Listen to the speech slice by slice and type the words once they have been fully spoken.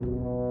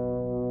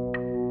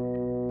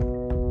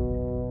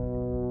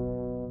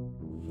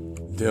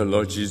Dear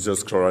Lord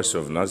Jesus Christ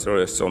of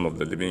Nazareth, Son of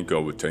the living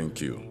God, we thank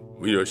you.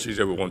 We, your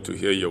children, we want to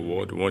hear your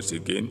word once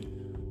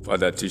again.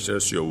 Father, teach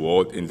us your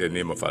word in the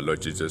name of our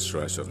Lord Jesus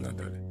Christ of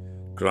Nazareth.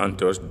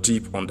 Grant us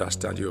deep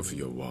understanding of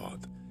your word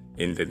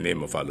in the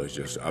name of our Lord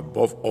Jesus.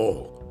 Above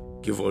all,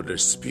 give us the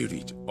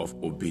spirit of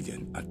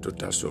obedience and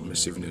total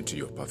submissiveness to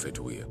your perfect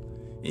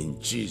will.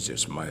 In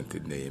Jesus' mighty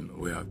name,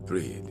 we have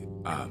prayed.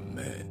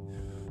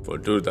 Amen. For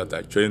those that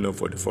are joining us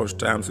for the first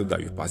time, so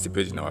that you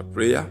participate in our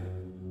prayer,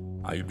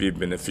 and you be a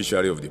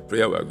beneficiary of the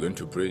prayer we are going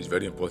to pray, it's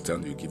very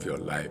important you give your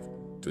life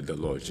to the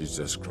Lord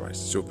Jesus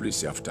Christ. So please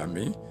say after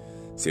me.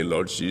 Say,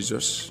 Lord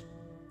Jesus,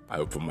 I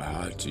open my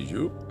heart to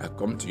you. I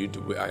come to you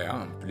the way I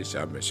am. Please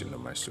have mercy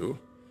on my soul.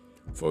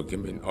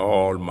 Forgive me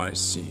all my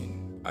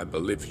sin. I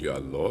believe you are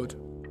Lord,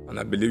 and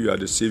I believe you are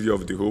the Savior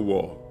of the whole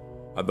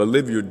world. I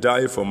believe you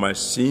died for my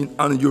sin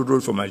and you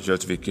rose for my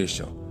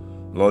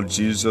justification. Lord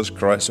Jesus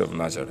Christ of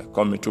Nazareth,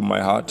 come into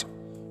my heart.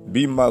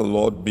 Be my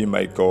Lord, be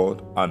my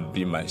God, and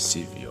be my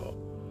Savior.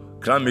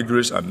 Grant me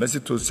grace and mercy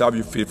to serve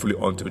you faithfully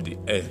unto the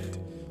end.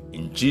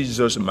 In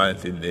Jesus'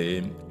 mighty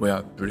name, we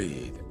have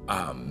prayed.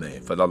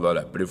 Amen. Father, Lord,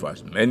 I pray for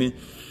as many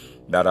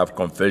that have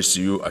confessed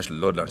you as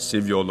Lord and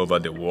Savior all over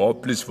the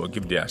world. Please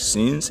forgive their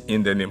sins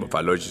in the name of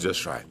our Lord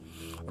Jesus Christ.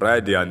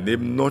 Write their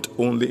name not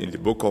only in the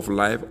book of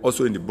life,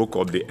 also in the book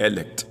of the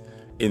elect,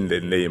 in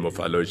the name of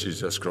our Lord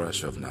Jesus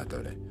Christ of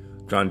Nazareth.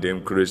 Grant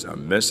them grace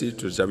and mercy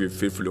to serve you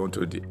faithfully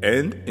unto the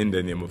end, in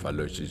the name of our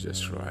Lord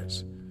Jesus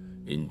Christ.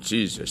 In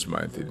Jesus'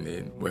 mighty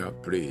name, we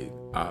have prayed.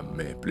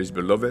 Amen. Please,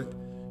 beloved,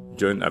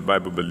 join a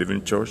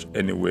Bible-believing church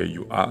anywhere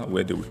you are,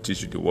 where they will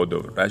teach you the word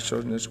of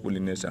righteousness,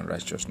 holiness, and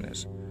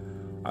righteousness.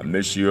 And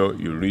make sure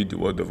you read the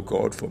word of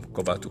God from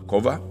cover to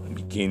cover,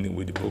 beginning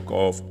with the book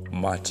of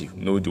Matthew.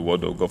 Know the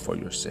word of God for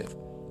yourself.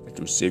 It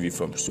will save you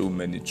from so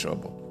many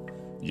trouble.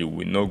 You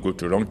will not go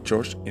to wrong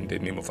church in the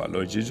name of our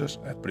Lord Jesus.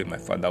 I pray my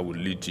Father will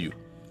lead you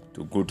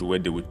to go to where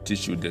they will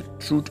teach you the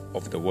truth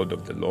of the word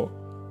of the Lord,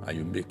 and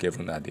you make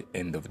heaven at the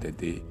end of the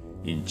day.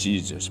 In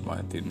Jesus'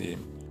 mighty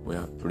name, we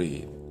have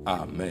prayed.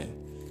 Amen.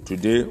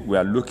 Today, we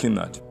are looking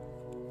at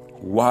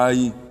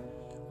why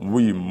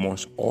we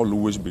must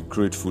always be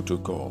grateful to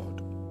God.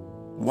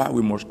 Why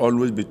we must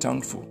always be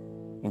thankful.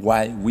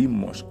 Why we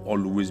must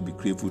always be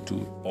grateful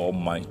to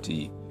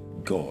Almighty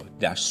God.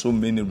 There are so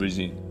many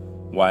reasons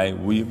why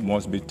we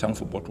must be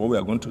thankful. But what we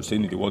are going to say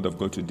in the Word of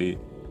God today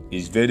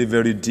is very,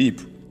 very deep.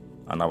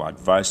 And I will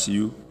advise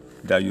you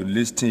that you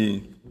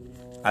listen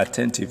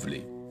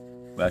attentively.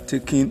 We are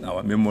taking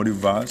our memory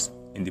verse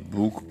in the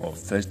book of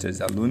 1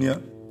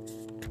 Thessalonians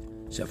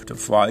chapter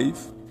 5.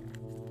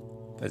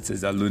 1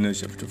 Thessalonians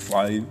chapter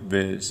 5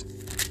 verse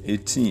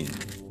 18.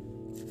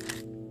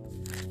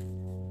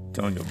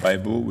 Turn your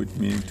Bible with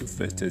me to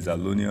 1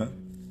 Thessalonians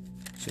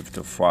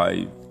chapter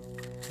 5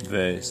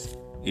 verse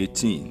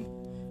 18.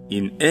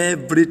 In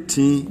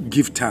everything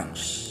give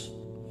thanks.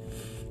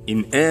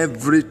 In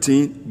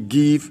everything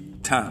give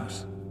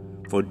thanks.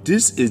 For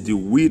this is the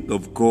will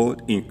of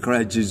God in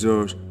Christ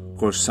Jesus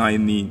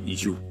concerning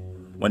you.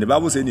 When the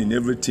Bible says in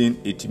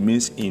everything, it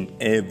means in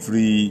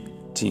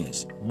everything.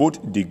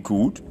 Both the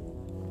good,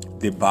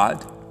 the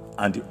bad,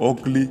 and the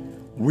ugly,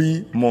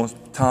 we must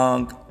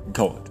thank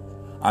God.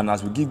 And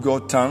as we give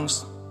God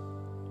thanks,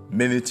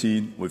 many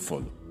things will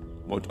follow.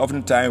 But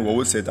oftentimes we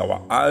always set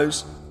our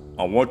eyes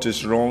on what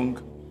is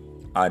wrong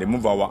and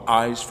remove our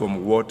eyes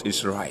from what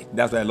is right.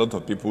 That's why a lot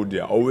of people, they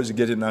are always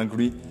getting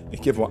angry. They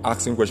keep on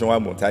asking questions, why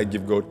must I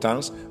give God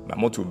thanks? My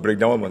mouth will break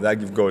down, why must I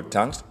give God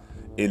thanks?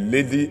 A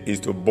lady is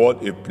to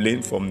board a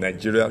plane from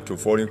Nigeria to a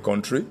foreign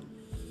country.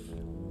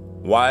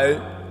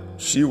 While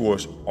she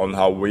was on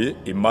her way,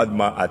 a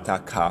madman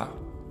attacked her,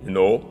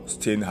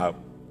 stained her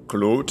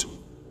clothes,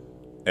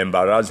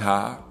 embarrassed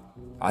her.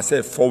 I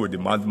said, fought with the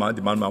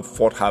madman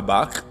fought her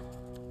back.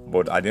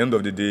 But at the end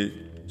of the day,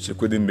 she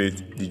couldn't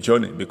make the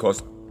journey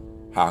because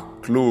her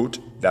clothes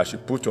that she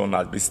put on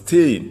had been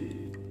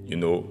stained,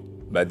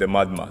 by the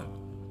madman.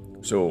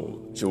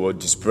 So she was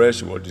depressed,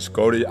 she was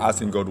discouraged,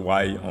 asking God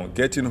why. On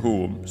getting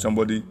home,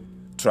 somebody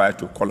tried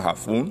to call her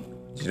phone.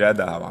 She read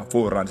that her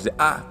phone ran. She said,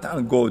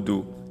 thank God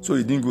though. So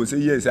he didn't go say,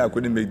 yes, I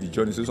couldn't make the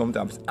journey. So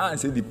sometimes, I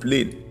said the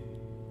plane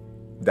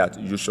that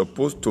you're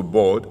supposed to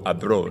board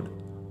abroad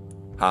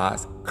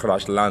has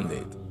crash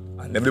landed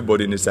and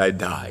everybody inside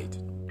died.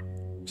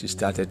 She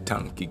started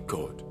thanking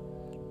God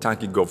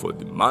for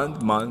the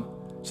madman.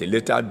 She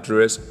later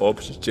dressed up,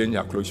 she changed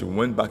her clothes, she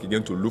went back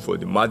again to look for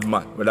the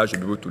madman, whether she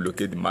should be able to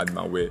locate the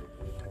madman where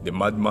the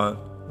madman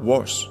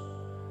was.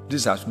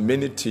 This has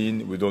many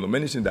things we don't know.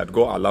 Many things that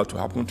God allowed to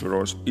happen to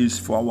us is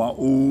for our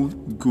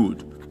own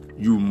good.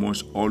 You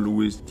must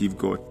always give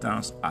God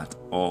thanks at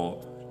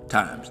all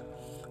times.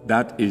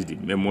 That is the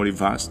memory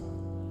verse.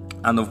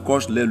 And of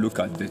course, let's look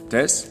at the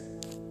text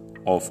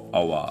of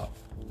our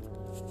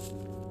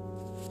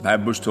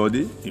Bible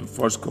study in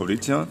 1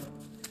 Corinthians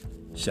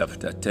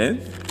chapter 10,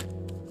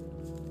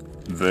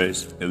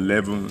 verse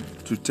 11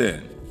 to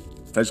 10.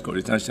 1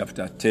 Corinthians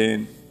chapter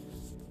 10.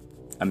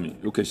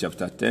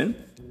 Chapter 10.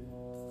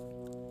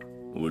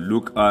 We'll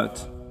look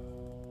at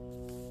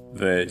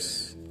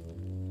verse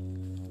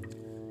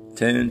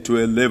 10 to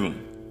 11.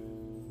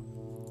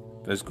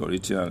 1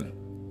 Corinthians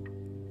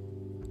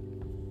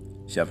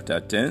chapter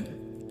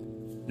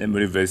 10. Let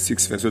me read verse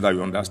 6 first so that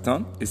you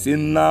understand. It says,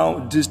 now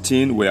these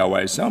things were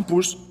our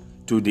examples,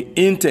 to the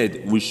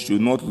intent we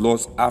should not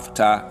lust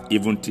after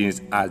evil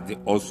things as they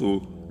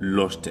also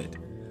lusted.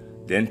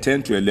 Then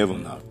 10 to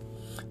 11 now.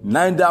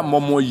 Neither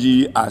murmur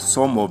ye as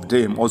some of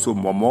them also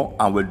murmur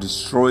and were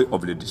destroyed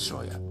of the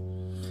destroyer.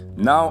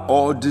 Now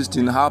all these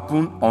things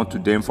happen unto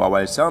them for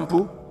our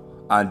example,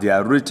 and they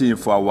are written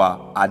for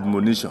our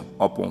admonition,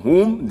 upon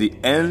whom the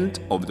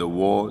end of the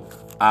world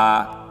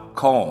are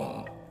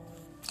come.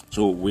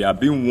 So we are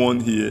being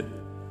warned here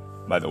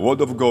by the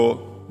word of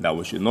God that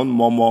we should not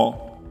murmur,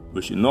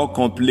 we should not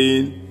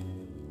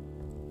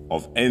complain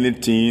of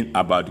anything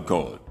about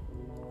God.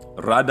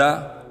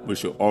 Rather, we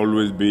should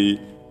always be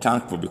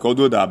thankful, because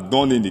those that have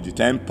done it in the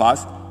time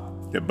past,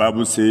 the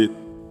Bible says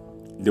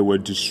they were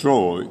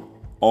destroyed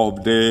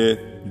of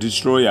the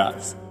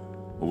destroyers.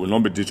 We will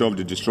not be destroyed of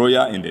the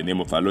destroyer in the name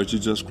of our Lord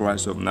Jesus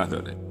Christ of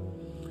Nazareth.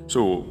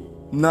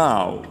 So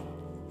now,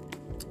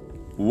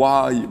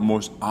 why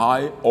must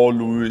I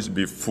always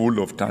be full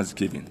of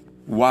thanksgiving?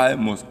 Why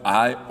must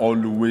I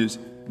always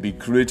be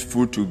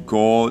grateful to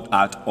God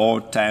at all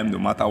times, no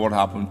matter what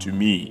happened to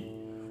me?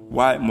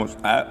 Why must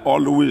I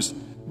always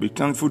be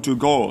thankful to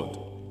God?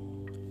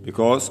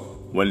 Because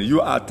when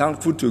you are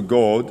thankful to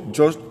God,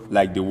 just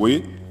like the way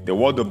the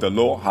word of the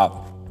Lord have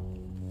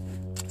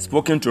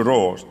spoken to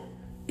us,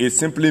 it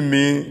simply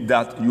means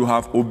that you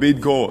have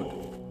obeyed God.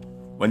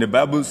 When the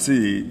Bible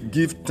says,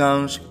 give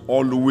thanks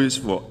always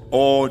for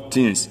all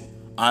things,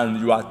 and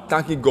you are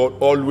thanking God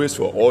always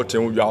for all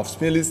things, you have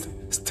simply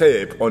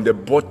stepped on the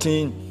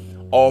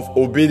button of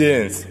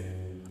obedience.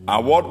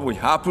 And what will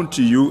happen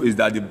to you is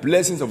that the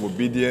blessings of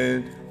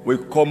obedience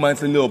will come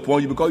mightily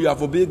upon you because you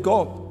have obeyed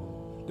God.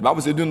 The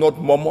Bible says, do not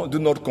murmur, do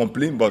not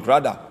complain, but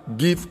rather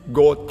give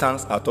God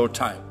thanks at all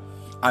times.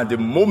 And the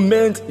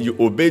moment you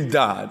obey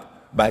that,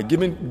 by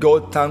giving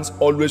God thanks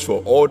always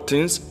for all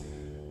things,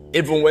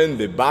 even when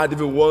the bad,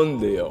 even when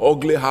the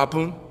ugly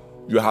happen,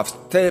 you have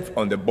stepped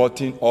on the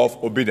button of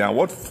obedience. And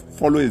what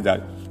follows is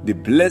that the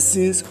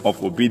blessings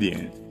of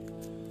obedience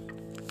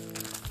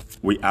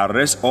will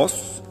arrest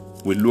us,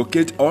 will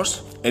locate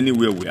us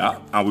anywhere we are,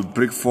 and will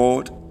break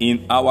forth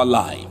in our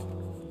life.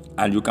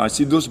 And you can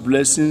see those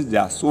blessings,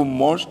 there are so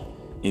much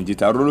in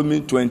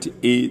Deuteronomy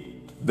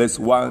 28, verse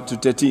 1 to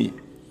 13.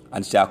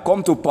 And it shall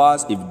come to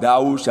pass, if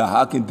thou shalt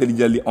hearken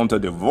diligently unto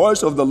the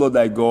voice of the Lord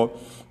thy God,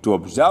 to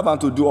observe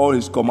and to do all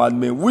his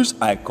commandments,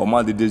 which I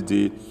commanded this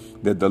day,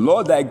 that the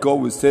Lord thy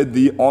God will set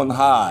thee on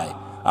high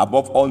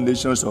above all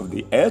nations of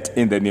the earth,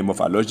 in the name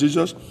of our Lord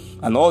Jesus.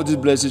 And all these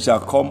blessings shall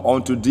come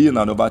unto thee and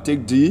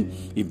overtake thee,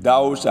 if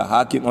thou shalt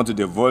hearken unto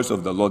the voice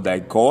of the Lord thy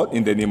God,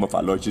 in the name of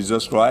our Lord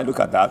Jesus Christ. Look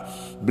at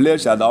that.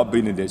 Blessed shalt thou be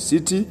in the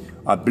city,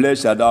 and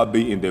blessed shalt thou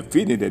be in the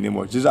field, in the name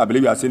of Jesus. I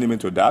believe you are saying amen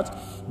to that.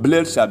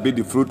 Blessed shall be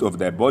the fruit of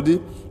thy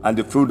body, and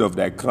the fruit of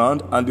thy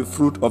ground, and the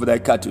fruit of thy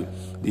cattle,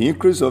 the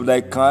increase of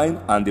thy kind,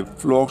 and the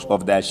flocks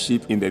of thy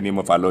sheep, in the name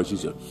of our Lord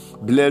Jesus.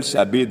 Blessed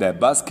shall be thy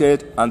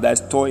basket and thy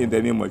store, in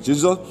the name of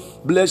Jesus.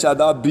 Blessed shall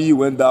thou be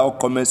when thou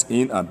comest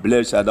in, and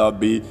blessed shall thou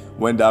be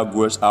when thou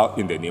goest out,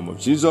 in the name of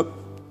Jesus.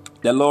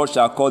 The Lord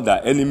shall cause thy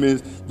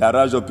enemies that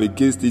rise up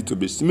against thee to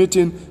be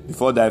smitten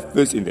before thy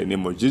face, in the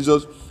name of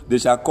Jesus. They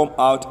shall come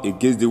out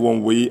against thee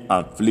one way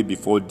and flee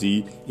before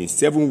thee in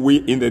 7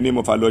 ways, in the name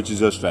of our Lord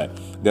Jesus Christ.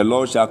 The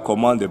Lord shall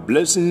command the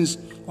blessings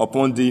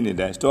upon thee in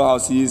thy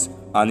storehouses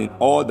and in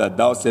all that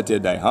thou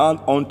settest thy hand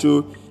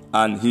unto,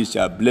 and he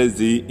shall bless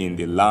thee in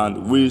the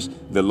land which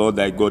the Lord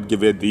thy God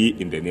giveth thee,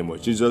 in the name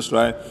of Jesus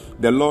Christ.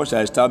 The Lord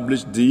shall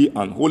establish thee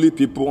an holy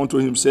people unto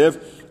himself,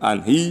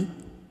 and he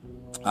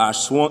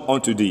has sworn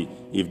unto thee,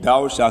 if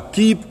thou shalt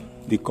keep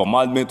the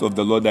commandment of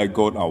the Lord thy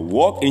God and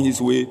walk in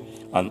his way,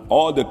 and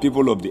all the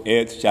people of the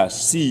earth shall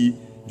see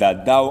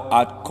that thou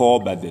art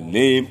called by the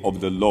name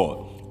of the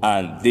Lord,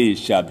 and they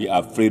shall be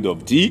afraid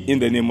of thee, in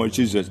the name of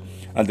Jesus.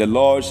 And the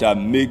Lord shall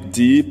make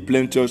thee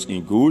plenteous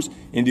in goods,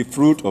 in the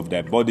fruit of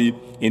thy body,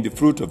 in the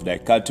fruit of thy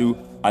cattle,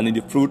 and in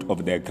the fruit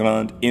of thy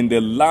ground, in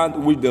the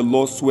land which the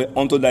Lord sware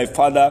unto thy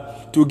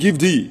father to give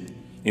thee,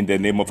 in the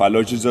name of our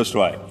Lord Jesus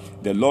Christ.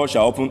 The Lord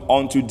shall open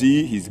unto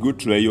thee his good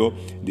treasure,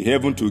 the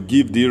heaven, to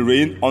give thee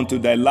rain unto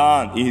thy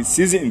land in his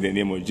season, in the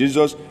name of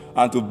Jesus,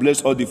 and to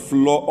bless all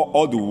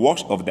the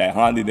works of thy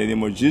hand, in the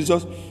name of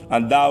Jesus.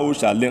 And thou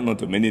shalt lend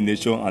unto many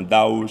nations, and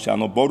thou shalt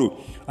not borrow.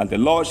 And the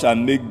Lord shall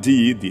make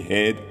thee the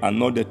head and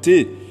not the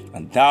tail,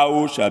 and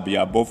thou shalt be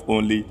above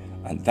only,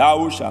 and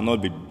thou shalt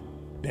not be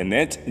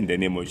beneath, in the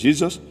name of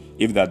Jesus,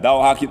 if that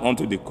thou hearken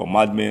unto the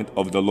commandment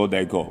of the Lord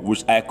thy God,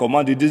 which I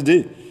commanded this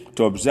day,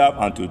 to observe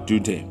and to do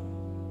them.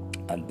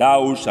 And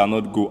thou shalt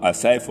not go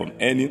aside from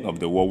any of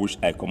the word which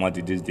I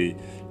commanded this day,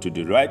 to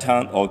the right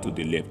hand or to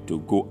the left, to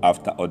go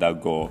after other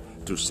gods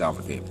to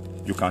serve them.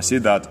 You can see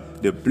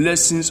that the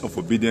blessings of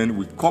obedience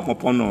will come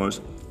upon us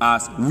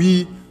as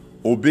we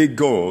obey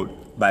God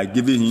by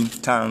giving him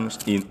thanks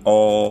in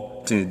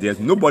all things. There's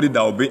nobody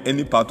that obey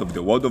any part of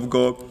the word of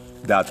God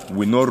that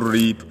will not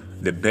reap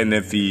the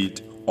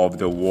benefit of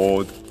the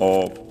word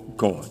of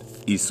God.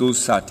 It's so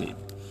certain.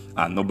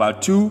 And number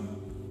 2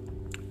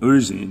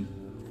 reason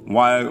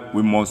why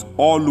we must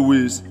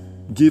always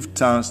give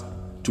thanks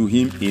to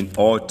him in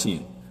all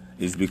things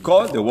is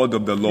because the word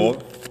of the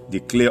Lord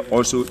declares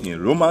also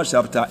in Romans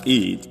chapter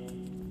 8.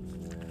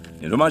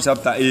 In Romans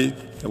chapter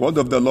 8, the word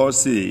of the Lord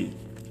says,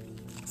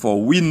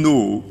 "For we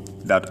know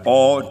that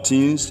all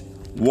things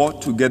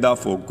work together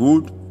for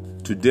good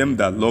to them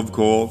that love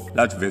God."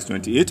 That's verse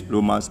 28,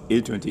 Romans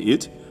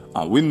 8:28.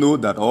 "And we know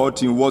that all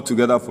things work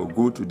together for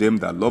good to them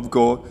that love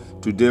God,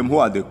 to them who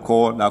are the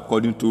called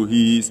according to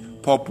his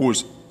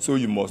purpose." So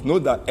you must know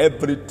that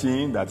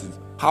everything that is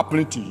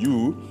happening to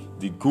you,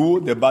 the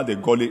good, the bad, the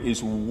godly,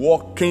 is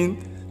working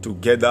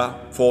together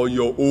for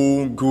your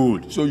own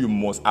good. So you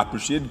must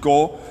appreciate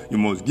God. You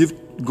must give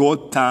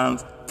God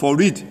thanks for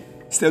it.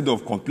 Instead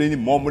of complaining,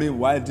 murmuring,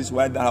 why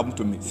that happened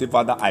to me? Say,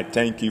 "Father, I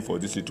thank you for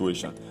this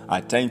situation. I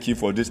thank you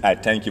for this. I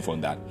thank you for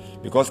that."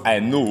 Because I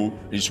know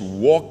it's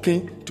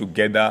working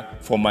together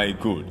for my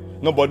good.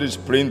 Nobody is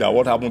praying that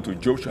what happened to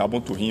Job should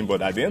happen to him,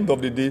 but at the end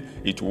of the day,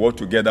 it worked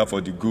together for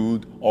the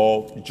good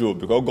of Job.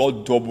 Because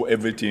God doubled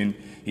everything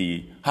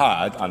he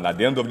had, and at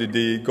the end of the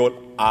day, God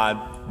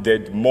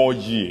added more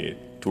year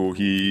to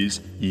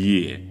his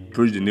year.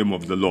 Praise the name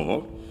of the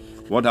Lord.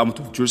 What happened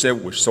to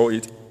Joseph? We saw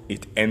it.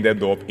 It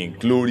ended up in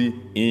glory,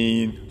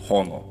 in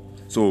honor.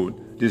 So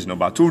this is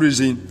number 2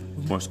 reason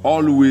we must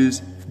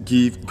always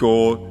give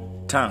God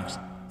thanks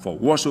for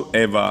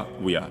whatsoever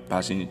we are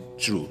passing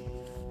through.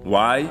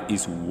 Why?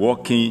 It's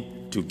working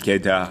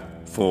together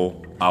for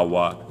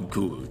our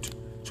good.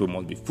 So we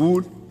must be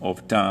full of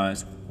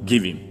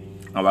thanksgiving.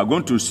 And we're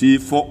going to see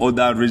 4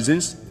 other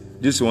reasons.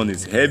 This one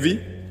is heavy.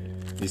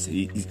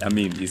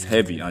 It's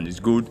heavy and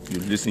it's good. You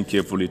listen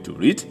carefully to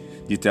it.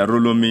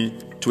 Deuteronomy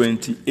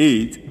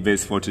 28,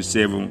 verse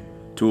 47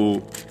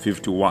 to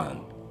 51.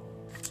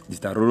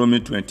 Deuteronomy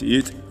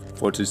 28,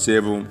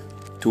 47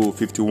 to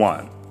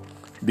 51.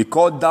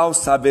 "Because thou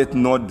servest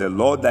not the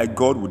Lord thy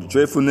God with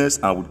joyfulness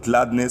and with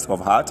gladness of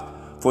heart,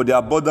 for the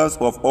abundance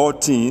of all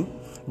things,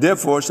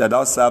 therefore shalt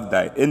thou serve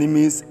thy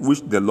enemies,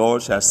 which the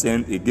Lord shall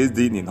send against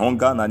thee in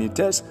hunger and in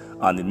thirst,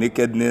 and in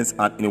nakedness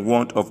and in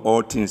want of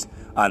all things.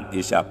 And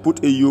he shall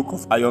put a yoke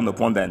of iron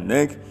upon thy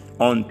neck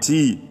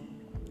until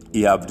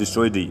he have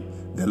destroyed thee.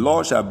 The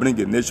Lord shall bring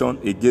a nation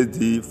against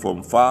thee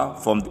from far,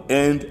 from the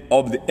end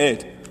of the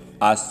earth,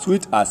 as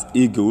sweet as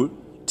eagle,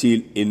 till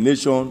a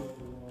nation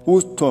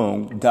whose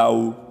tongue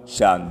thou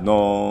shalt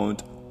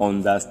not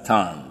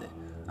understand."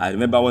 I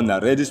remember when I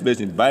read this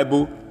verse in the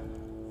Bible,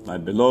 my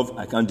beloved,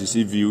 I can't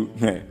deceive you.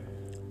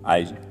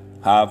 I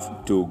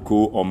have to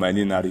go on my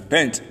knee and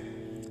repent.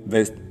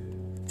 Verse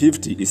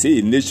 50, it says,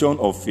 "A nation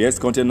of fierce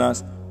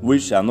countenance,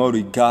 which shall not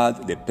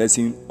regard the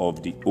person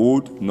of the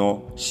old,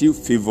 nor shew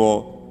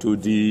favor to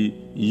the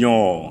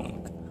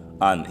young.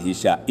 And he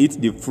shall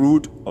eat the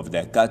fruit of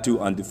thy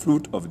cattle and the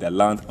fruit of thy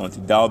land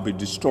until thou be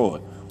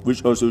destroyed,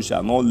 which also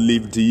shall not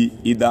leave thee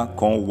either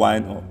corn,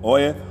 wine, or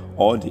oil,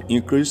 or the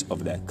increase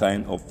of thy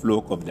kind of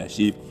flock of thy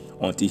sheep,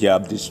 until he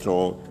have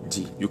destroyed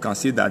thee." You can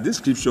see that this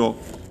scripture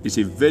is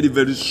a very,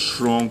 very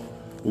strong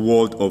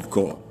word of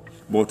God.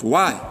 But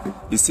why?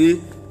 He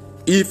said,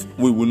 if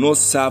we will not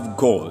serve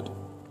God,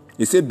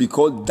 he said,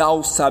 "Because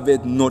thou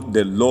servest not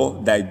the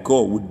Lord thy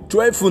God with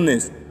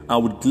joyfulness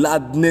and with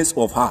gladness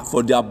of heart,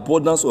 for the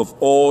abundance of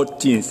all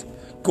things."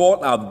 God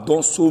have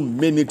done so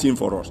many things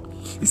for us.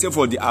 He said,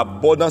 for the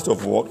abundance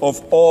of what?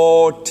 Of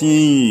all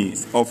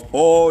things. Of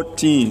all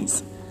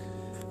things.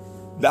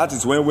 That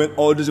is when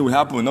all this will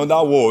happen. In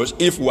other words,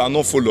 if we are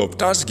not full of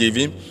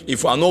thanksgiving,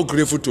 if we are not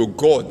grateful to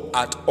God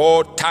at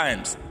all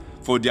times,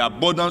 for the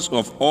abundance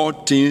of all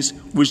things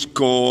which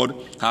God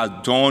has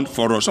done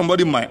for us.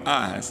 Somebody might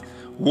ask,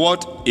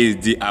 what is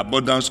the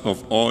abundance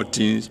of all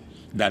things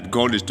that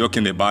God is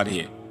talking about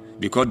here?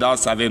 "Because thou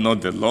servest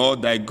not the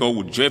Lord thy God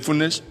with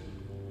joyfulness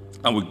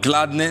and with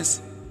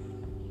gladness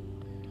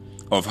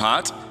of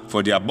heart,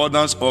 for the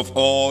abundance of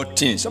all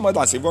things." Somebody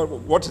might say,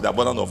 what is the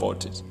abundance of all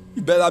things?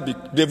 You better be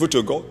grateful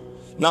to God.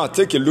 Now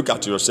take a look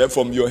at yourself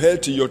from your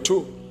head to your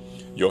toe.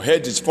 Your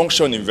head is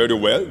functioning very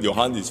well. Your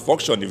hand is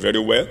functioning very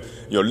well.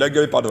 Your leg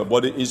part of the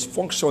body is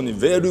functioning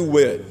very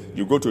well.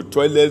 You go to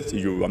toilet,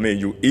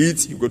 you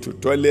eat, you go to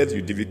toilet,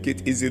 you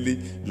defecate easily,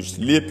 you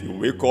sleep, you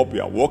wake up,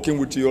 you are walking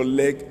with your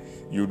leg,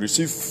 you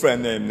receive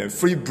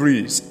free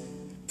breeze,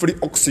 free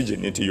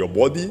oxygen into your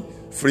body,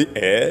 free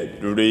air,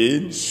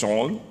 rain,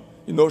 sun.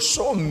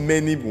 So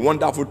many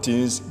wonderful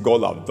things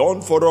God has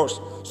done for us.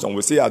 Some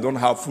will say, "I don't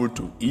have food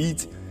to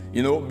eat."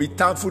 Be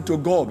thankful to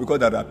God, because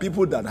there are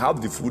people that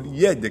have the food,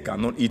 yet they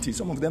cannot eat it.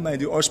 Some of them are in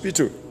the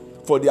hospital.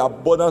 For the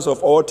abundance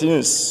of all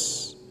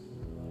things.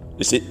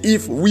 You see,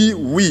 if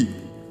we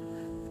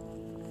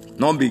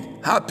not be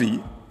happy,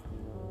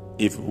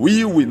 if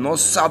we will not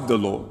serve the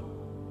Lord,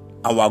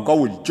 our God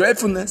with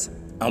joyfulness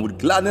and with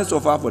gladness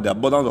of heart for the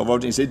abundance of all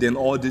things, then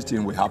all these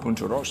things will happen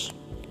to us.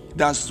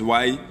 That's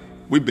why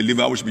we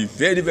believers we should be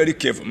very, very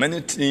careful.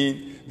 Many things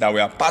that we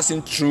are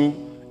passing through,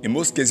 in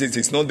most cases,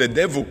 it's not the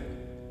devil.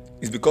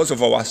 It's because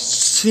of our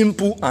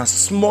simple and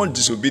small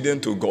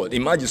disobedience to God.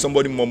 Imagine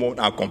somebody murmur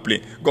and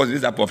complain. God,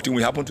 this type of thing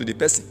will happen to the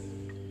person.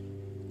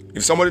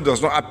 If somebody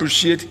does not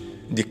appreciate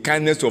the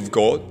kindness of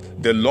God,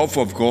 the love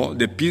of God,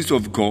 the peace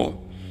of God,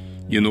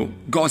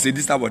 God said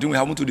this type of thing will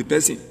happen to the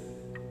person.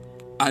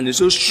 And it's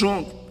so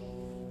strong,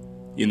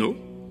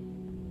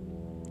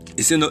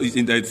 He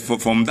said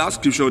from that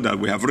scripture that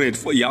we have read,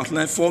 he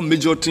outlined four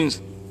major things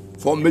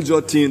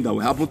that will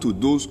happen to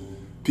those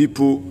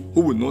people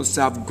who will not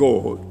serve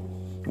God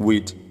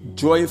with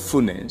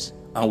joyfulness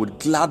and with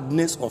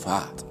gladness of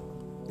heart.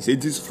 He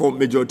said these four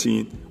major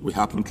things will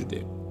happen to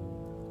them.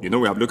 We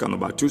have looked at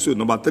number 2, so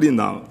number 3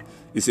 now.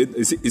 He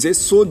said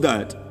so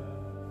that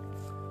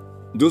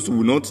those who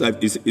will not serve,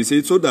 he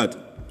said so that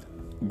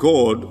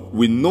God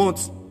will not,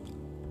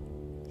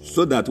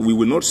 so that we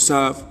will not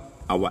serve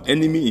our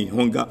enemy in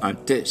hunger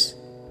and thirst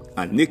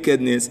and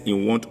nakedness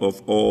in want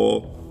of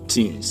all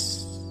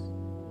things.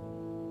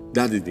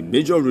 That is the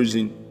major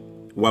reason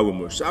why we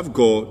must serve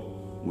God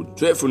with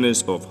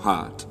joyfulness of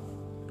heart,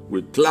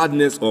 with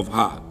gladness of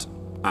heart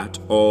at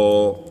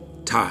all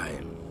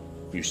time.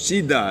 You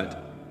see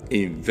that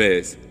in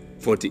verse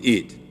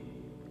 48.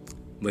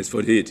 Verse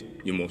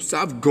 48, you must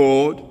serve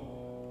God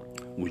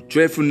with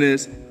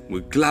joyfulness,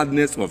 with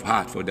gladness of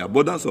heart, for the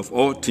abundance of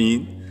all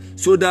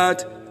things, so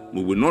that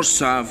we will not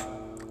serve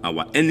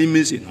our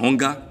enemies in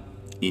hunger,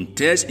 in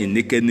thirst, in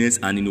nakedness,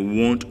 and in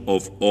want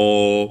of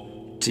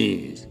all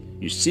things.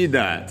 You see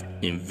that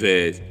in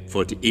verse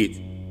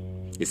 48.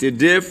 It said,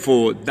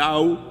 therefore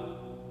thou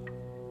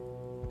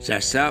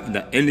shalt serve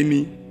the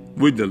enemy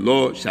which the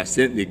Lord shall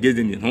send against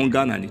them in hunger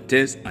and in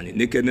thirst and in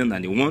nakedness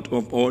and in want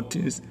of all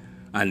things,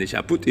 and they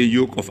shall put a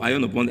yoke of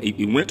iron upon them.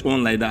 It went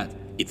on like that.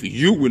 If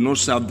you will not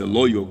serve the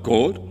Lord your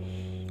God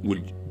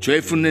with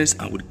joyfulness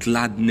and with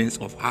gladness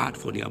of heart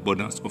for the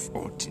abundance of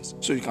all things.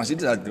 So you can see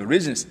that the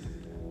reasons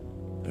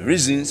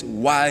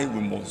why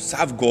we must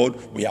serve God.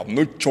 We have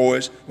no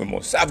choice. We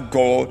must serve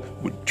God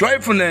with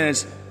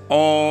joyfulness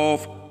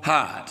of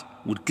heart,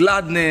 with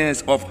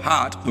gladness of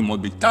heart. We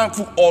must be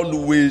thankful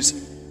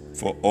always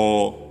for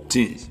all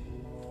things.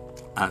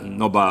 And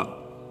number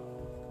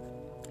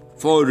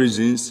 4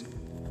 reasons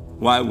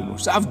why we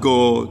must serve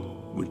God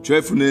with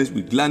joyfulness,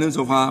 with gladness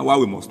of heart, why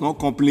we must not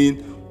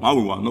complain,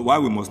 why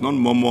we must not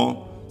murmur,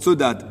 so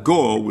that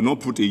God will not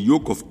put a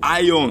yoke of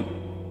iron,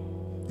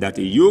 that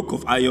a yoke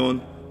of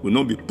iron will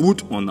not be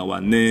put on our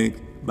neck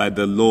by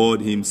the Lord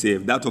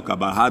himself. That talk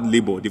about hard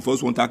labor. The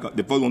first one talk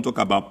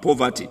about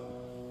poverty.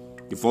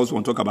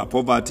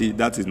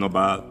 That is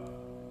number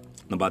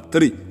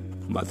 3.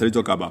 Number 3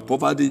 talk about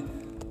poverty,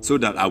 so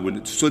that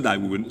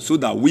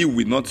we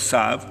will not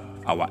serve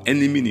our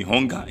enemy in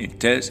hunger, in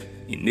thirst,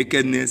 in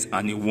nakedness,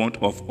 and in want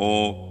of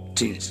all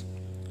things.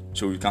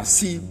 So we can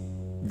see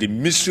the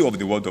mystery of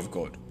the word of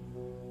God.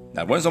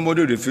 That when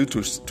somebody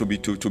refuses to be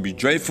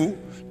joyful,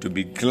 to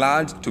be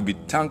glad, to be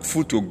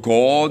thankful to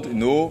God,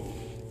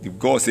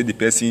 God said the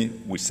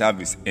person will serve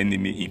his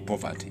enemy in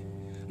poverty.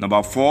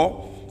 Number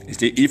 4 is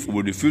that if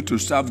we refuse to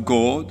serve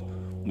God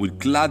with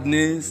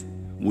gladness,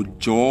 with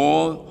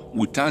joy,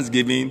 with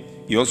thanksgiving,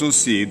 he also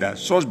said that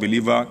such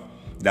believer,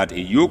 that a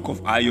yoke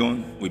of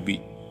iron will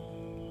be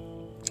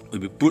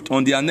put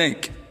on their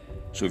neck.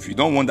 So if you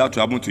don't want that to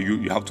happen to you,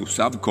 you have to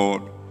serve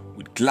God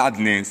with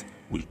gladness,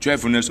 with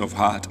joyfulness of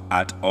heart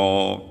at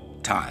all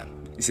time.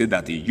 He said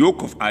that a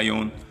yoke of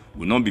iron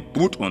will not be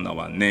put on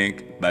our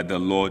neck by the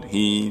Lord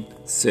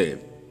himself.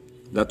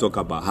 That talk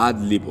about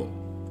hard labor.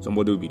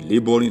 Somebody will be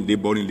laboring,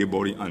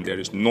 and there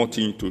is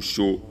nothing to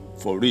show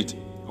for it.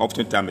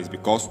 Oftentimes it's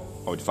because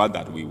of the fact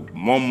that we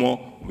murmur,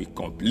 we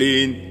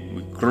complain,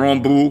 we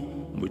grumble,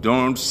 we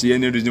don't see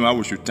any reason why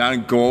we should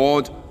thank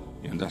God.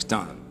 You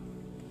understand?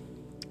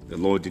 The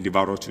Lord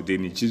deliver us today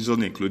in Jesus'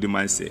 name, including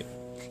myself.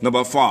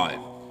 Number 5,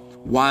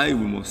 why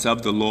we must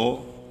serve the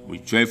Lord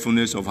with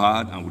joyfulness of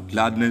heart and with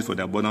gladness for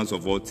the abundance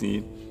of all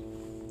things,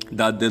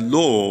 that the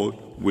Lord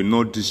will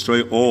not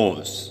destroy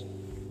us.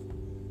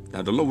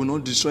 That the Lord will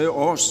not destroy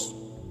us.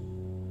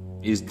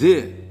 It's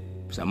there.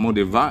 It's among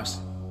the verse.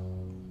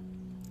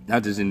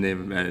 That is in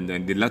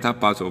the latter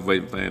part of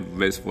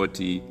verse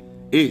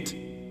 48.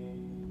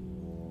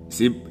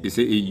 He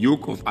said, a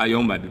yoke of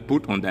iron might be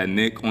put on thy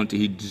neck until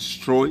he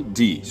destroy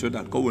thee. So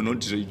that God will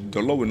not destroy,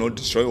 the Lord will not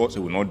destroy us. He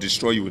will not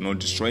destroy you, will not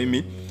destroy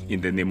me.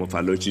 In the name of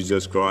our Lord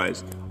Jesus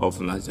Christ of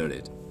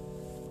Nazareth.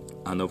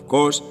 And of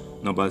course,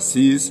 number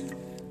 6,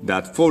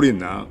 that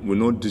foreigner will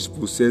not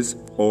dispossess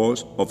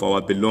us of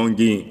our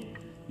belonging.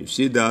 You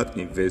see that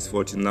in verse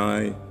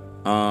 49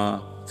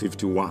 and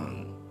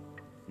 51.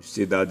 You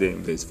see that there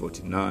in verse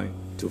 49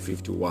 to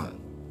 51.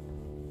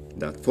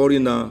 That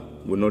foreigner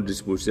will not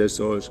dispossess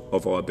us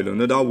of our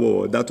belonging. In other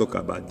words, that talk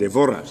about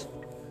devourers.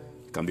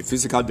 It can be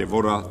physical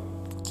devourer,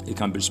 it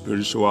can be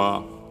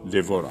spiritual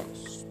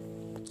devourers.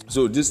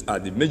 So these are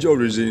the major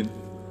reasons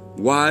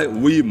why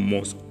we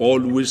must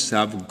always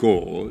serve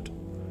God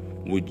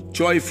with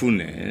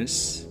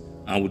joyfulness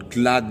and with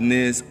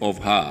gladness of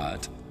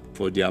heart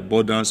for the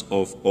abundance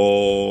of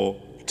all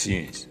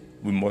things.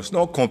 We must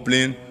not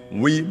complain.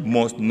 We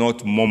must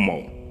not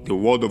murmur. The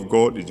word of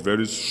God is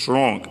very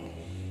strong.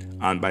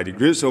 And by the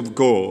grace of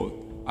God,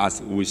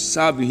 as we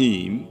serve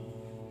him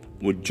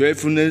with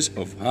joyfulness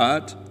of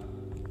heart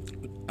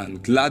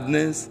and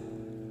gladness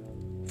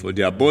for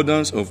the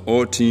abundance of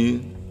all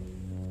things,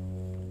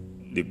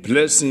 the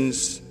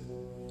blessings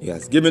he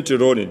has given to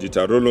us in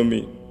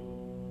Deuteronomy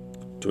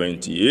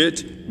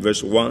 28,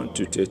 verse 1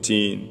 to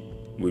 13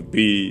 will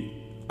be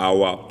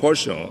our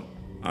portion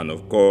and,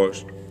 of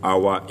course,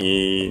 our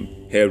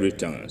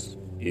inheritance.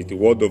 If the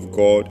word of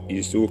God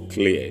is so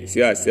clear.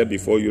 See, I said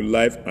before you,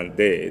 life and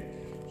death,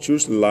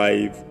 choose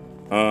life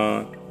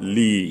and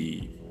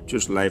live.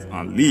 Choose life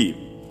and live.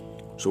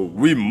 So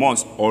we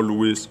must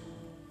always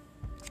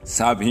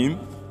serve him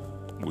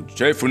with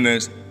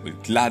joyfulness,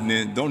 with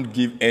gladness. Don't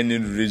give any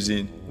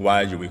reason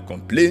why you will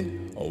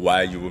complain or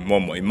why you will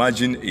murmur.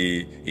 Imagine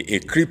a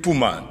crippled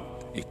man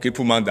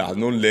that has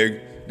no leg,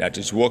 that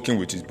is walking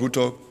with his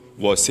buttock,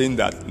 was saying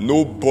that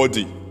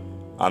nobody,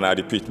 and I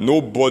repeat,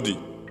 nobody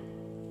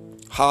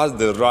has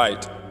the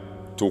right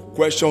to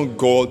question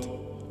God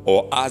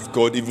or ask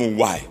God even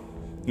why.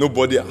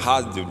 Nobody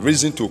has the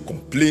reason to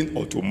complain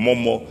or to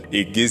murmur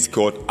against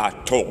God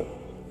at all.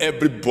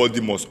 Everybody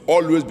must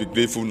always be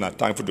grateful and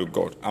thankful to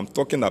God. I'm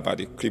talking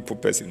about a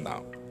crippled person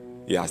now.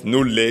 He has no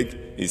leg,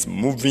 he's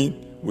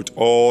moving with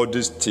all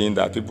these things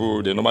that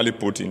people, they normally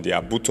put in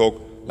their buttock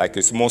like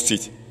a small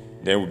seat.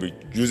 Then we'll be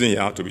using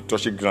your hand to be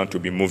touching ground to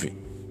be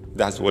moving.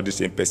 That's what the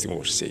same person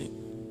was saying.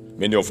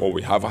 Many of us,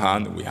 we have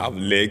hand, we have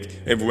leg.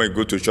 Everywhere we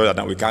go to church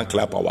and we can't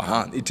clap our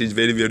hand. It is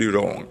very, very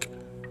wrong.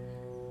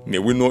 May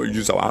we not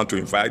use our hand to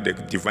invite the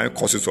divine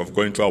causes of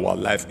going through our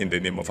life in the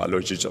name of our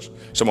Lord Jesus.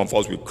 Some of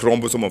us will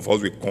crumble, some of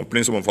us will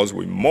complain, some of us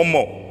will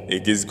murmur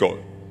against God.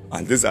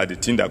 And these are the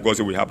things that God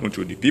said will happen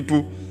to the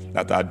people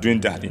that are doing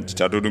that in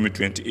Deuteronomy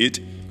 28,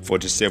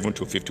 47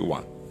 to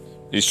 51.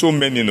 There's so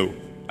many,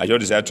 I just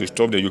decided to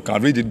stop there. You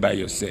can read it by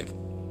yourself.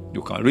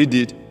 You can read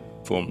it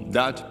from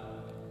that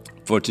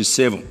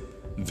 47,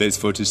 verse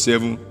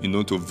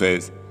 47, to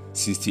verse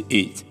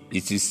 68.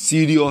 It is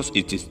serious,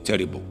 it is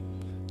terrible.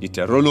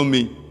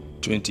 Deuteronomy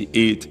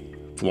 28,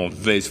 from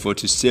verse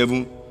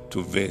 47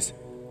 to verse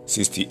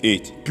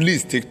 68.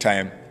 Please take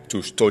time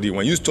to study.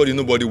 When you study,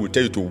 nobody will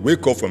tell you to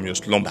wake up from your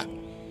slumber,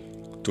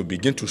 to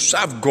begin to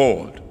serve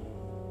God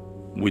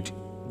with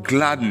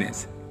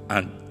gladness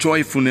and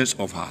joyfulness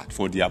of heart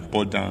for the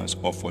abundance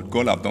of what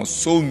God has done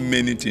so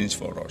many things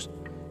for us.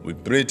 We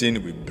breathe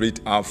in, we breathe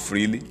out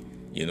freely,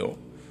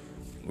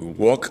 We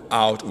walk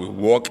out, we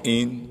walk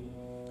in,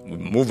 we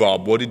move our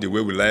body the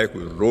way we like,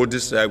 we roll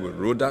this side, we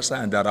roll that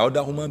side, and there are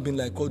other human beings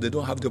like us, they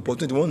don't have the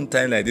opportunity. One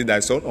time like this, I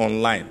saw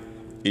online,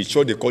 it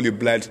showed they call it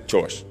blind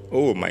church.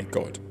 Oh my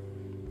God.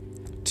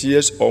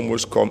 Tears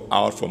almost come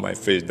out from my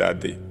face that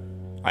day.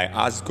 I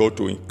asked God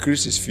to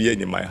increase his fear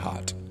in my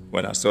heart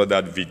when I saw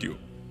that video.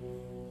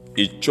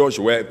 A church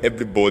where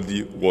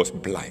everybody was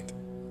blind.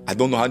 I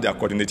don't know how they are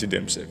coordinating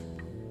themselves.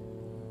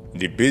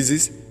 The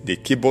basses, the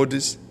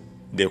keyboardists,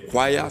 the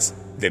choirs,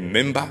 the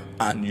member,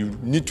 and you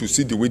need to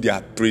see the way they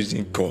are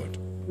praising God.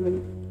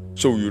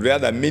 So you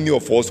realize that many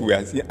of us, we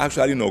are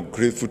actually not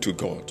grateful to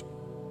God.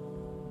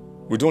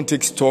 We don't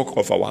take stock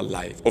of our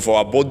life, of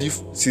our body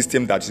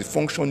system that is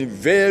functioning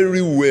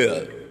very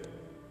well.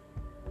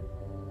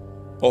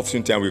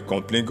 Oftentimes we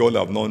complain, God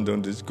has not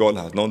done this, God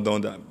has not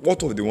done that.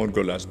 What of the one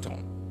God has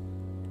done?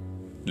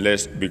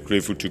 Let's be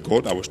grateful to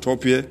God. I will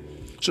stop here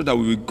so that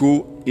we will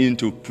go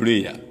into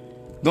prayer.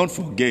 Don't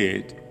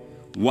forget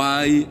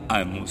why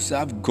I must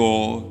serve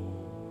God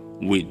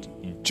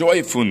with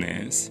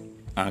joyfulness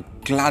and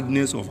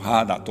gladness of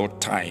heart at all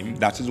time.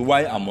 That is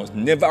why I must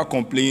never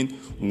complain,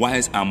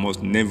 why I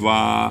must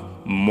never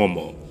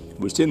murmur.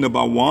 We say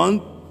number one,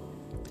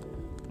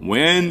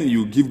 when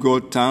you give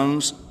God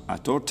thanks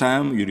at all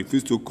time, you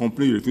refuse to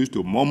complain, you refuse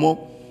to murmur,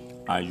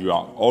 and you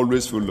are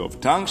always full of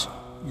thanks,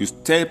 you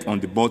step on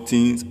the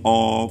buttons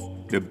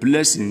of the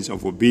blessings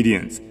of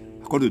obedience.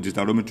 According to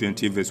Deuteronomy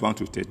 20, verse 1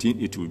 to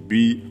 13, it will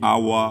be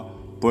our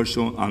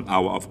portion and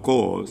of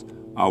course,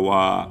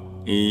 our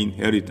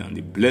inheritance.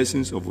 The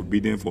blessings of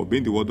obedience for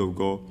obeying the word of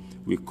God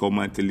will come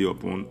mightily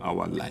upon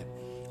our life.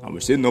 And we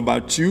say number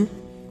two,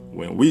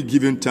 when we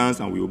give him thanks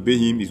and we obey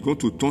him, he's going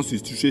to turn the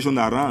situation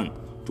around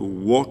to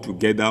work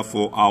together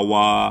for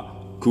our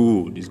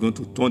good. He's going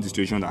to turn the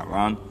situation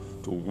around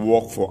to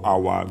work for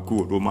our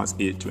good. Romans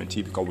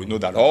 8:20, because we know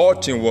that all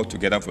things work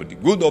together for the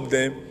good of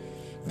them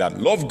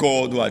that love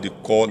God, who are the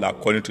called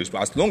according to his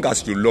purpose. As long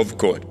as you love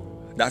God,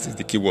 that is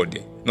the key word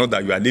there. Not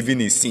that you are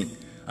living in sin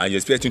and you're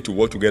expecting to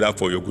work together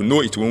for your good.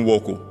 No, it won't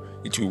work.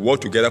 It will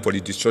work together for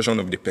the destruction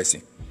of the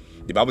person.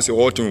 The Bible says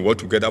all things will work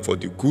together for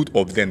the good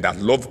of them that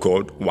love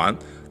God, one.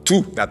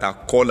 Two, that are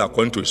called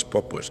according to his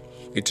purpose.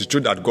 It is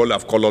true that God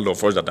has called all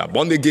of us that are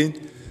born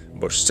again.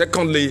 But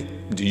secondly,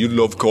 do you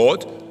love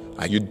God?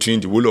 Are you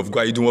doing the will of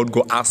God? Are you doing what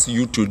God asks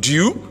you to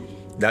do?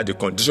 That the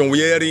condition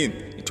we are in,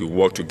 it will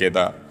work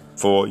together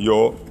for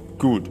your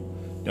good.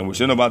 Then we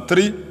say number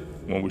three,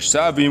 when we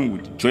serve him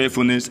with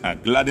joyfulness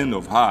and gladness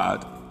of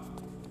heart,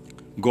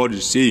 God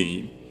is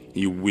saying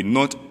he will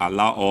not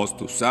allow us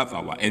to serve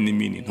our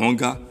enemy in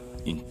hunger,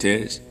 in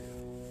thirst,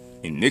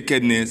 in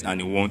nakedness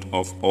and in want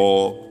of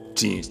all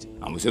things.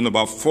 And we say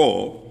number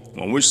 4,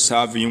 when we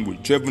serve him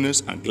with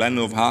cheerfulness and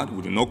gladness of heart,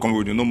 we do not come,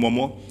 we do not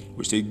murmur.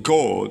 We say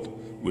God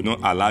will not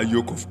allow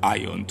yoke of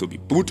iron to be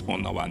put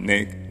on our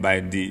neck by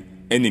the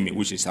enemy,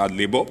 which is hard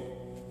labor.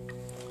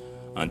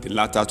 And the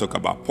latter talk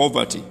about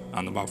poverty.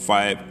 And number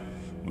 5,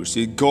 we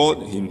say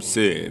God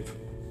himself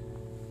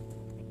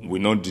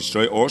will not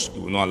destroy us. He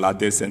will not allow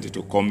death sentence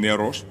to come near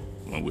us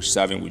when we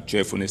serve him with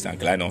cheerfulness and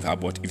gladness of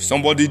heart. But if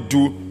somebody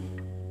do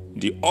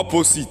the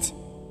opposite,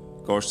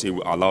 God say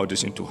will allow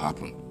this thing to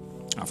happen.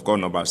 Of course,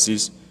 number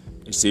 6,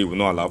 he say will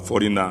not allow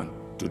foreigner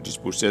to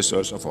dispossess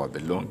us of our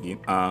belonging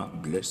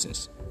and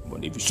blessings.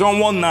 But if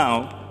someone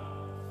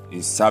now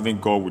is serving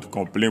God with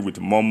complaint, with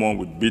murmur,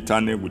 with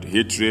bitterness, with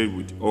hatred,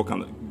 with all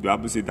kind of, the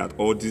Bible says that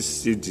all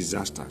these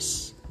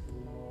disasters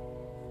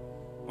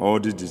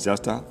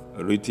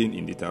written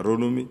in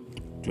Deuteronomy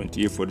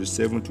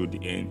 28:47 to the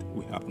end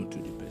will happen to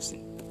the person.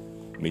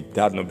 May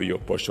that not be your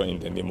portion in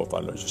the name of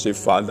our Lord. You say,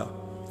 Father,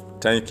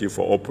 thank you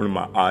for opening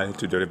my eyes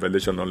to the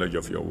revelation knowledge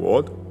of your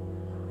word.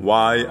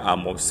 Why I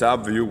must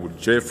serve you with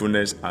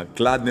joyfulness and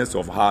gladness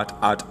of heart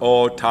at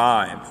all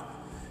times.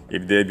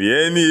 If there be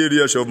any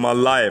areas of my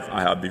life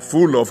I have been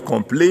full of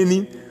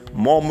complaining,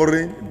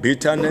 murmuring,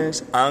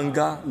 bitterness,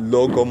 anger,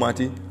 Lord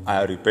Almighty,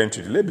 I repent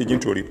today. Let's begin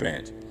to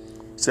repent.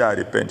 Say, I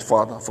repent,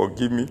 Father,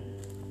 forgive me.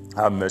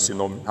 Have mercy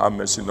on me, have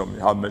mercy on me,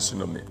 have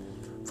mercy on me.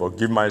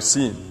 Forgive my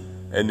sin.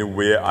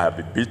 Anywhere I have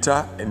been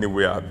bitter,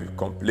 anywhere I have been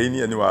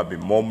complaining, anywhere I have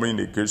been murmuring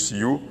against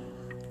you,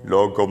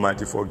 Lord God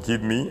Almighty,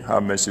 forgive me,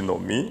 have mercy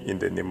on me, in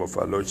the name of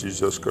our Lord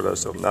Jesus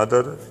Christ of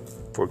Nazareth.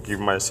 Forgive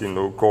my sin,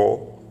 O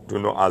God. Do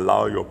not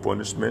allow your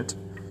punishment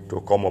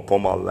to come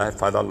upon my life.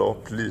 Father,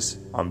 Lord, please,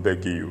 I'm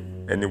begging you.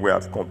 Anywhere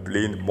I've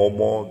complained,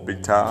 murmured,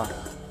 bitter,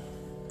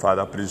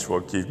 Father, please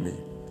forgive me.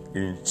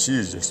 In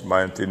Jesus'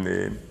 mighty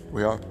name,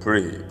 we have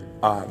prayed.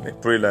 Amen.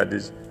 Pray like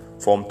this.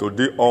 From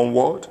today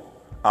onward,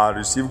 I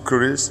receive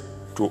grace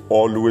to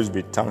always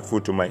be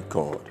thankful to my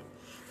God.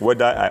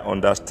 Whether I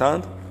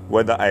understand,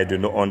 whether I do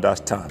not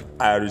understand,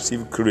 I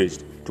receive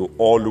grace to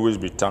always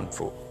be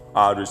thankful.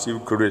 I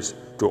receive grace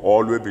to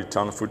always be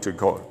thankful to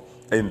God.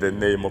 In the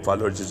name of our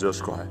Lord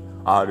Jesus Christ,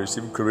 I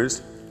receive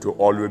grace to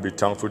always be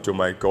thankful to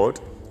my God.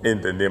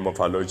 In the name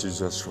of our Lord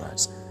Jesus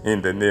Christ.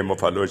 In the name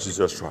of our Lord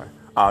Jesus Christ,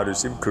 I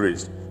receive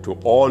grace to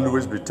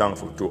always be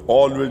thankful, to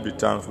always be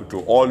thankful,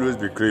 to always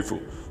be grateful,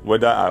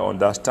 whether I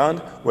understand,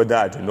 whether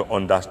I do not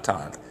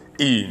understand.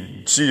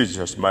 In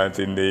Jesus'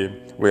 mighty name,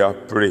 we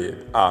have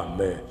prayed.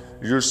 Amen.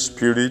 You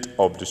spirit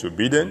of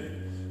disobedience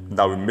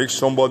that will make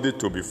somebody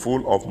to be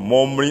full of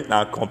murmuring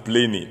and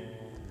complaining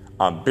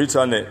and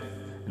bitterness,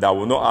 that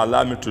will not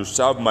allow me to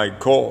serve my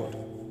God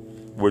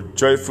with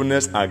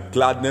joyfulness and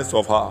gladness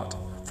of heart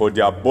for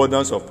the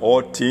abundance of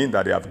all things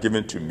that they have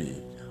given to me.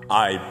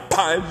 I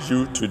bind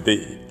you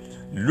today.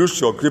 Lose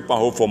your grip and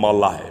hold for my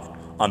life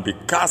and be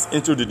cast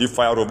into the deep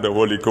fire of the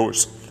Holy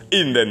Ghost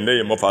in the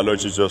name of our Lord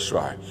Jesus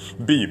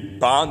Christ. Be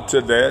bound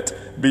to death,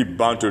 be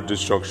bound to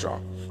destruction.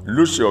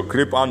 Lose your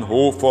grip and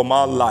hold for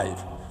my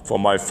life, for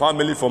my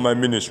family, for my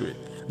ministry.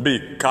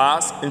 Be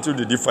cast into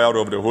the deep fire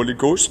of the Holy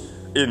Ghost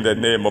in the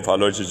name of our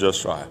Lord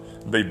Jesus Christ.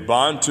 Be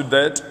bound to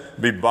death,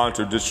 be bound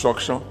to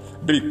destruction.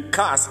 Be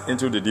cast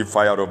into the deep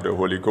fire of the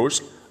Holy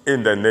Ghost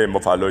in the name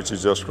of our Lord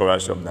Jesus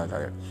Christ of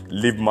Nazareth.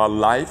 Live my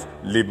life,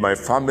 live my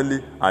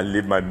family, and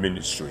live my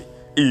ministry.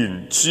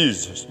 In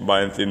Jesus'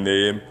 mighty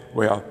name,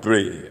 we have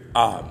prayed.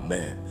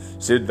 Amen.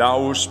 Say,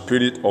 thou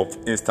spirit of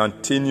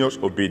instantaneous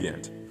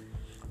obedience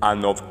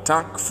and of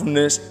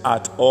thankfulness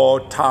at all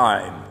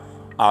time,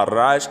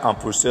 arise and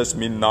possess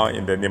me now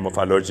in the name of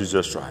our Lord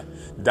Jesus Christ.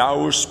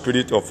 Thou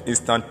spirit of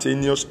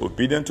instantaneous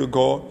obedience to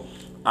God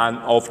and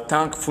of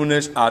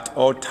thankfulness at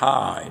all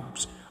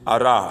times,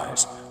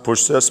 arise,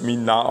 possess me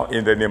now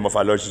in the name of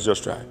our Lord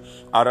Jesus Christ.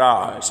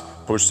 Arise,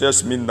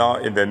 possess me now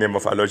in the name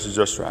of our Lord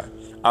Jesus Christ.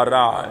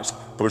 Arise,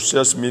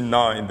 possess me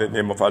now in the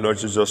name of our Lord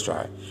Jesus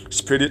Christ.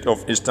 Spirit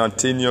of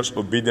instantaneous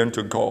obedience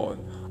to God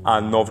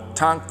and of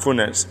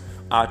thankfulness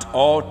at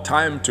all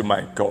time to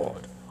my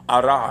God.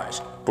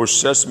 Arise,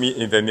 possess me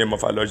in the name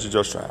of our Lord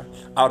Jesus Christ.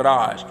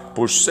 Arise,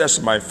 possess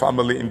my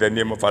family in the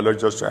name of our Lord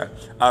Jesus Christ.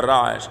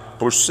 Arise,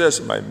 possess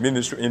my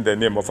ministry in the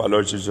name of our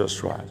Lord Jesus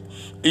Christ.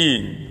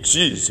 In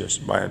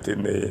Jesus' mighty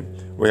name,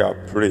 we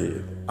have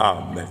prayed.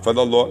 Amen.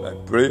 Father, Lord, I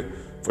pray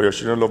for your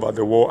children all over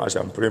the world as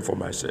I'm praying for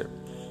myself.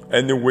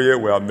 Anywhere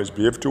we have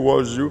misbehaved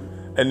towards you,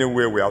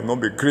 anywhere we have not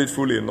been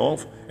grateful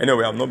enough, anywhere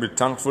we have not been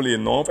thankful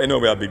enough,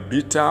 anywhere we have been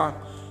bitter,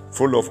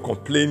 full of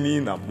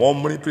complaining and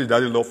murmuring, please,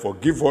 Daddy Lord,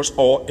 forgive us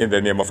all in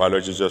the name of our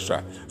Lord Jesus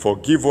Christ.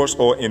 Forgive us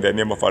all in the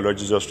name of our Lord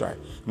Jesus Christ.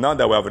 Now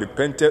that we have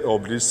repented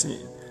of this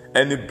sin,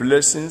 any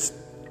blessings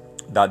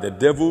that the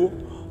devil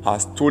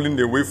has stolen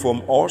away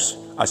from us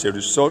as a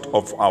result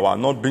of our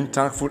not being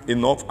thankful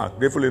enough and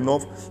grateful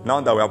enough,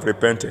 now that we have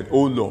repented,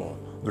 oh Lord,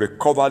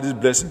 recover this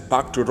blessing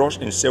back to us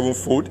in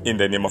sevenfold in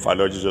the name of our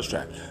Lord Jesus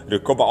Christ.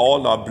 Recover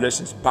all our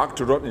blessings back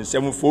to us in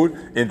sevenfold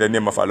in the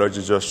name of our Lord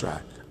Jesus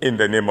Christ. In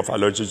the name of our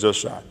Lord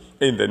Jesus Christ.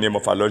 In the name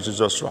of our Lord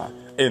Jesus Christ.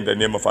 In the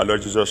name of our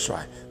Lord Jesus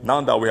Christ.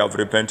 Now that we have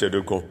repented,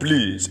 O God,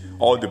 please,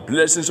 all the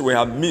blessings we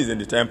have missed in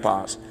the time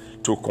past,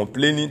 to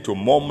complaining, to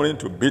murmuring,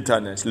 to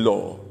bitterness,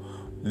 Lord,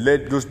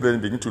 let those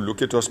blessings begin to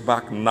locate us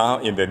back now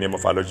in the name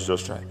of our Lord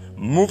Jesus Christ.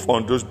 Move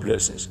on those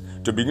blessings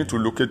to begin to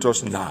locate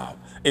us now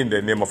in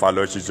the name of our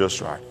Lord Jesus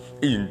Christ.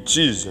 In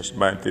Jesus'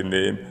 mighty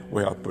name,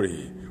 we are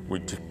praying. We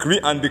decree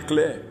and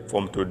declare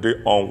from today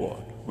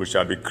onward, we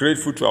shall be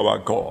grateful to our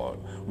God.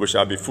 We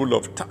shall be full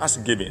of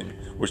thanksgiving.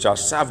 We shall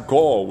serve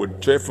God with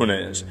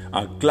joyfulness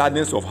and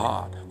gladness of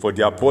heart for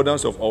the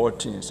abundance of all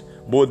things,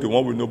 both the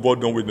one we know,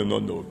 both the one we do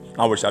not know.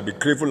 And we shall be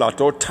grateful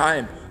at all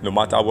times, no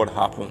matter what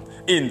happens.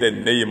 In the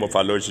name of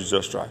our Lord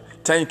Jesus Christ.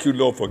 Thank you,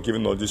 Lord, for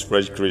giving us this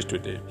fresh grace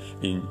today.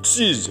 In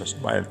Jesus'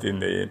 mighty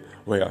name,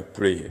 we are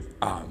praying.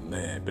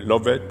 Amen.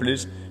 Beloved,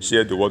 please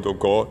share the word of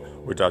God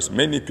with as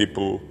many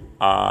people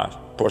as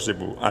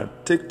possible, and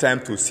take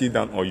time to sit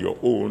down on your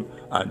own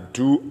and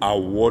do a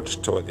word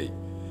study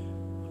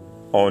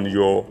on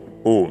your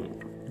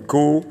own.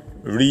 Go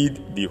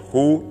read the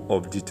whole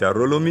of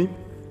Deuteronomy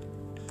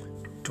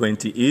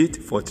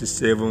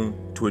 28:47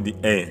 to the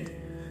end.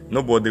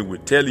 Nobody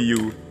will tell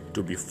you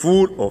to be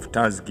full of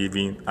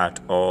thanksgiving at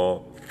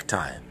all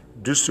times.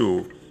 Do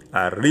so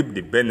and reap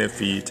the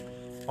benefit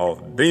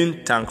of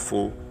being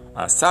thankful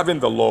and serving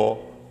the Lord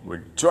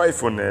with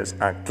joyfulness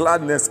and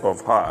gladness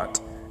of heart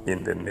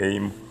in the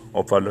name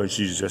of our Lord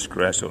Jesus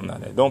Christ of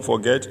Nazareth. Don't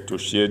forget to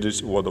share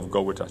this word of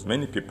God with as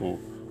many people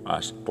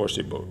as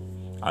possible.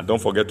 And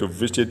don't forget to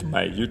visit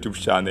my YouTube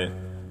channel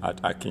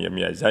at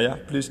Akinyemi Isaiah.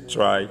 Please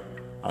try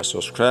and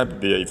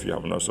subscribe there if you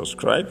have not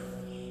subscribed.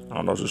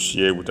 And also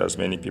share with as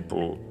many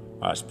people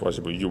as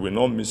possible. You will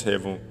not miss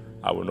heaven.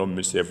 I will not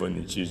miss heaven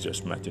in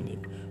Jesus' mighty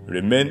name.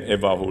 Remain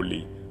ever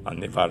holy and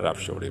never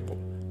rapturable.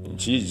 In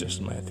Jesus'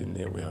 mighty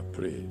name we have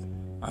prayed.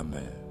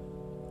 Amen.